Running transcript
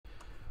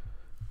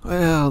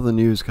Well, the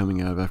news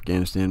coming out of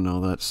Afghanistan and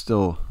all that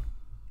still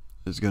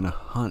is going to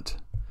haunt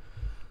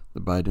the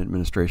Biden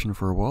administration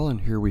for a while.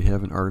 And here we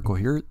have an article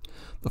here.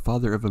 The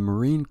father of a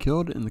Marine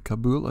killed in the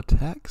Kabul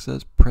attack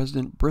says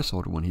President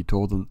bristled when he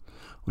told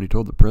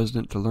the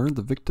president to learn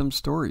the victims'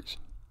 stories.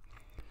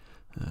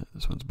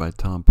 This one's by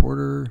Tom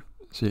Porter.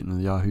 See it in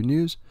the Yahoo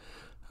News.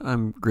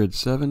 I'm Grid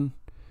 7,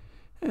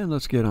 and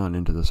let's get on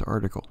into this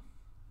article.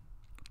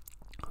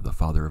 The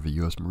father of a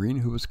U.S. Marine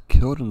who was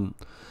killed in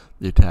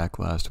the attack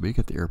last week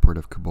at the airport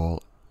of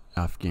Kabul,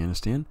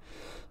 Afghanistan,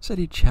 said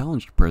he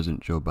challenged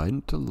President Joe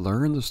Biden to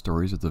learn the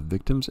stories of the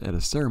victims at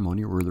a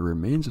ceremony where the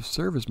remains of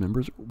service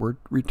members were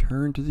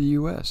returned to the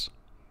U.S.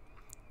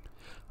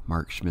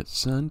 Mark Schmidt's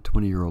son,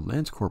 20-year-old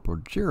Lance Corporal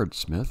Jared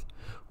Smith,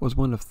 was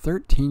one of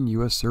 13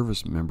 U.S.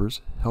 service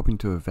members helping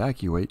to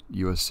evacuate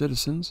U.S.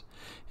 citizens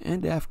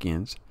and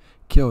Afghans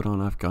killed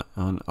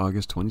on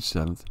August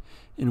 27th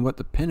in what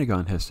the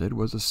Pentagon has said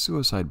was a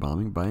suicide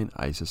bombing by an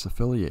ISIS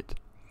affiliate.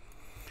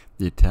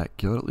 The attack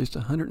killed at least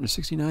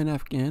 169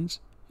 Afghans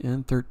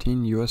and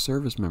 13 U.S.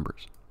 service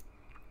members.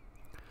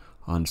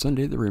 On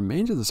Sunday, the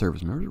remains of the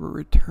service members were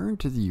returned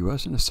to the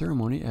U.S. in a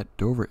ceremony at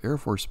Dover Air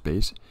Force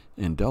Base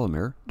in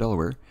Delaware,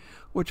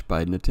 which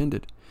Biden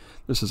attended.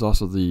 This is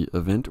also the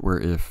event where,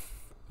 if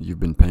you've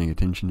been paying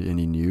attention to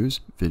any news,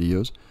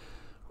 videos,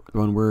 the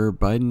one where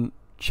Biden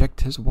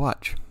checked his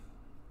watch.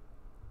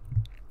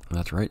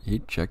 That's right, he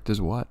checked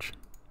his watch.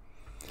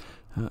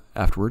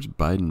 Afterwards,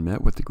 Biden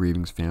met with the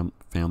grieving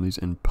families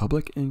in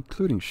public,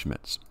 including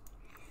Schmidt's.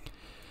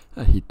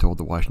 He told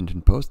the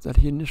Washington Post that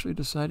he initially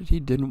decided he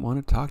didn't want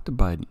to talk to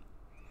Biden,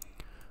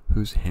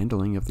 whose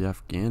handling of the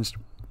Afghan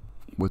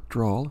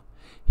withdrawal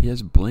he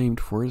has blamed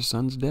for his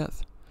son's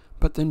death,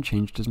 but then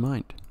changed his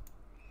mind.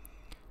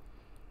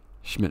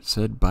 Schmidt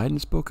said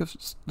Biden spoke of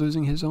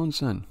losing his own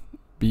son,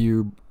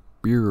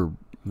 Biden,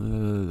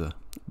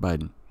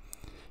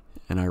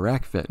 an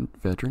Iraq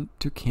veteran,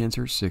 to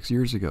cancer 6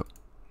 years ago.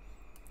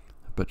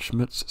 But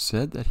Schmitz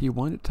said that he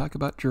wanted to talk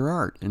about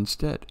Gerard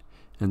instead,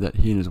 and that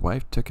he and his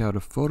wife took out a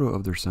photo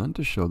of their son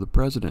to show the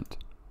president.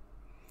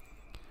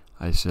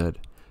 I said,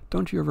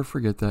 "Don't you ever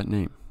forget that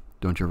name.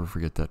 Don't you ever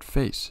forget that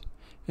face.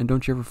 And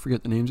don't you ever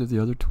forget the names of the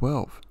other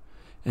 12.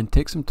 And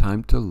take some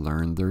time to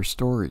learn their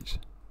stories."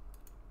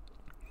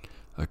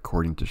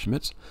 According to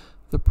Schmitz,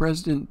 the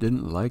president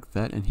didn't like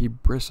that and he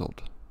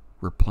bristled,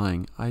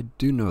 replying, "I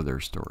do know their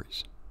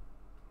stories."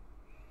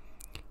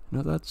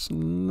 Now, that's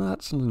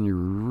not something you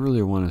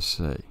really want to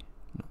say.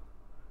 No.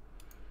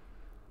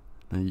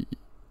 Now,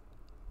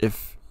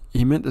 if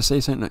he meant to say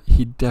something,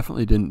 he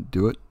definitely didn't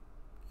do it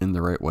in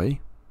the right way.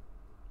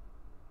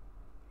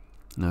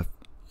 Now,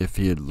 if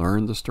he had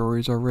learned the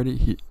stories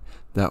already,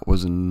 that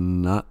was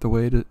not the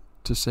way to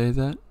say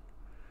that,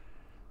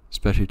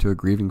 especially to a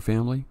grieving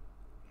family.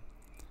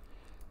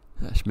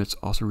 Schmitz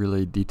also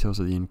relayed details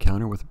of the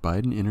encounter with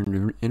Biden in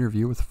an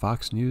interview with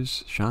Fox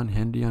News' Sean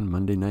Hannity on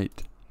Monday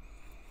night.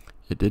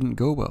 It didn't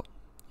go well.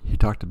 He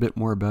talked a bit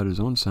more about his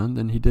own son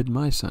than he did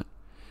my son,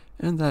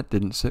 and that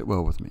didn't sit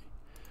well with me.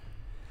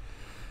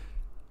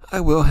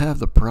 I will have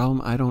the problem.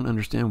 I don't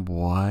understand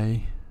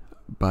why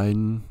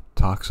Biden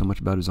talks so much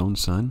about his own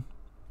son.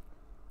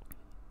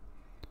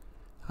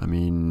 I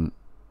mean,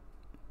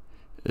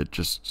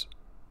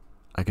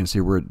 I can see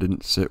where it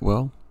didn't sit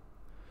well.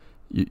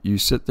 You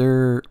sit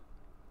there,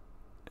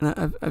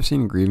 and I've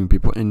seen grieving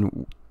people,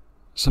 and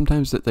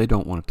sometimes that they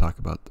don't want to talk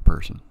about the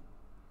person.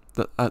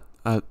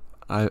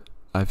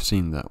 I've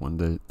seen that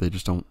one. They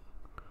just don't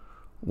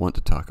want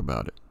to talk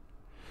about it.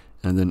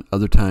 And then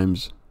other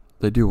times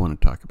they do want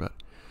to talk about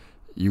it.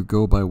 You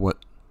go by what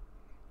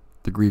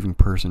the grieving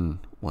person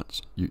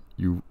wants. You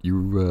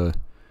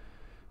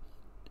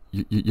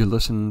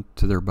listen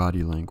to their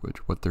body language,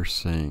 what they're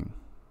saying.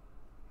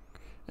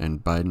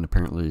 And Biden,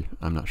 apparently,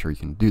 I'm not sure he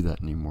can do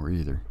that anymore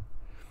either.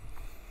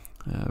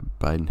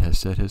 Biden has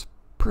said his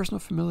personal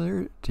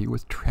familiarity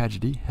with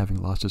tragedy,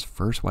 having lost his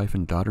first wife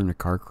and daughter in a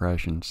car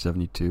crash in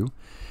 '72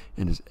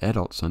 and his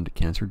adult son to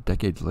cancer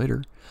decades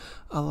later,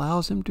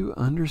 allows him to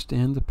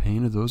understand the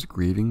pain of those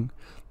grieving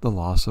the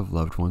loss of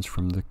loved ones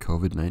from the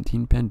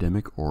COVID-19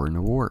 pandemic or in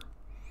a war.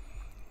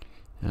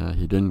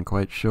 He didn't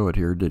quite show it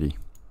here, did he?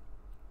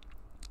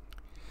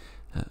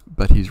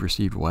 But he's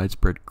received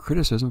widespread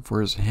criticism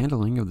for his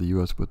handling of the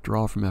U.S.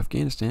 withdrawal from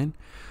Afghanistan,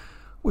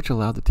 which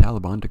allowed the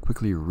Taliban to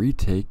quickly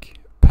retake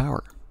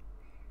power.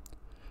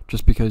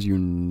 Just because you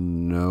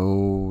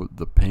know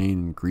the pain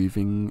and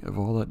grieving of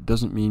all that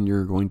doesn't mean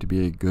you're going to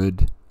be a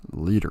good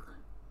leader.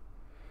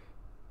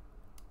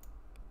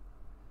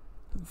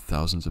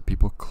 Thousands of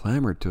people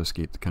clamored to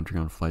escape the country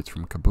on flights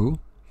from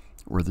Kabul,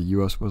 where the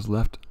U.S. was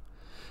left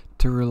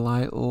to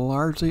rely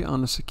largely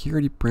on a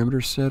security perimeter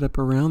set up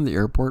around the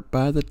airport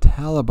by the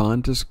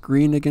Taliban to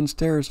screen against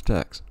terrorist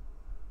attacks.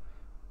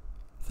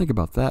 Think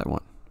about that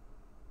one.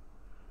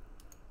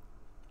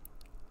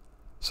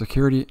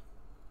 Security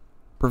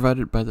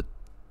provided by the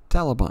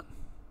Taliban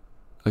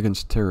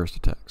against terrorist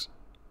attacks.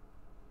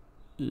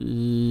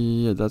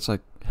 Yeah, that's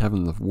like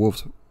having the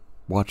wolves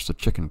watch the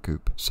chicken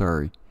coop.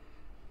 Sorry.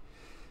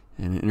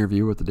 In an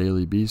interview with the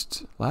Daily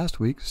Beast last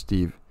week,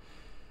 Steve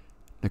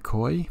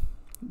Nicoy,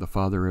 the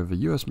father of a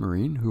U.S.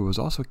 Marine who was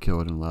also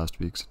killed in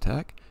last week's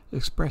attack,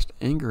 expressed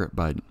anger at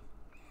Biden.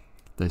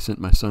 They sent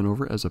my son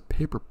over as a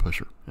paper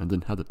pusher and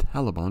then had the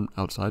Taliban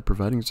outside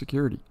providing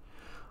security.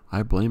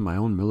 I blame my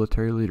own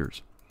military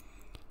leaders.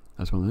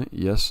 That's one thing.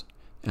 Yes,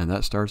 and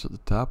that starts at the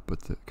top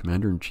with the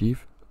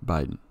Commander-in-Chief,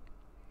 Biden.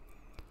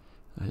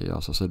 He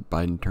also said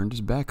Biden turned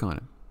his back on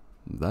him.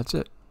 That's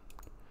it.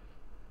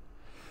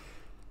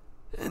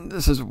 And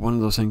this is one of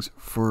those things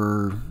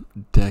for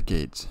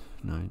decades.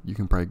 Now, you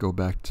can probably go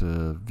back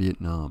to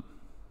Vietnam,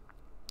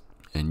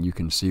 and you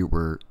can see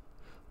where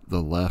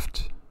the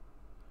left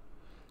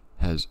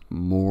has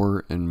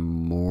more and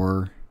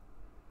more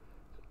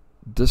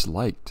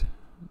disliked,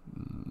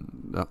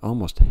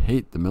 almost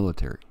hate the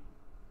military.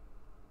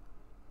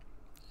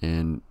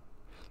 And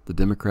the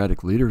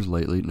Democratic leaders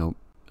lately,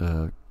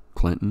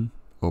 Clinton,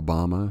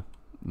 Obama,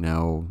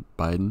 now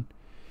Biden,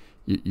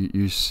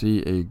 you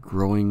see a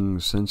growing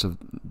sense of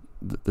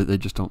that they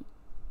just don't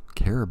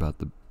care about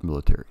the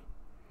military.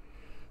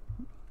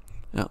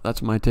 Now,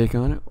 that's my take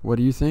on it. What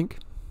do you think?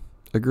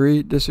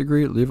 Agree,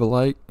 disagree, leave a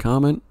like,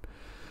 comment.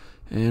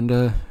 And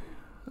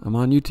I'm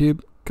on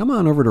YouTube. Come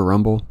on over to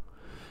Rumble.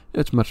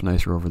 It's much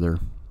nicer over there.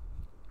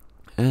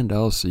 And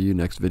I'll see you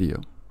next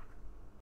video.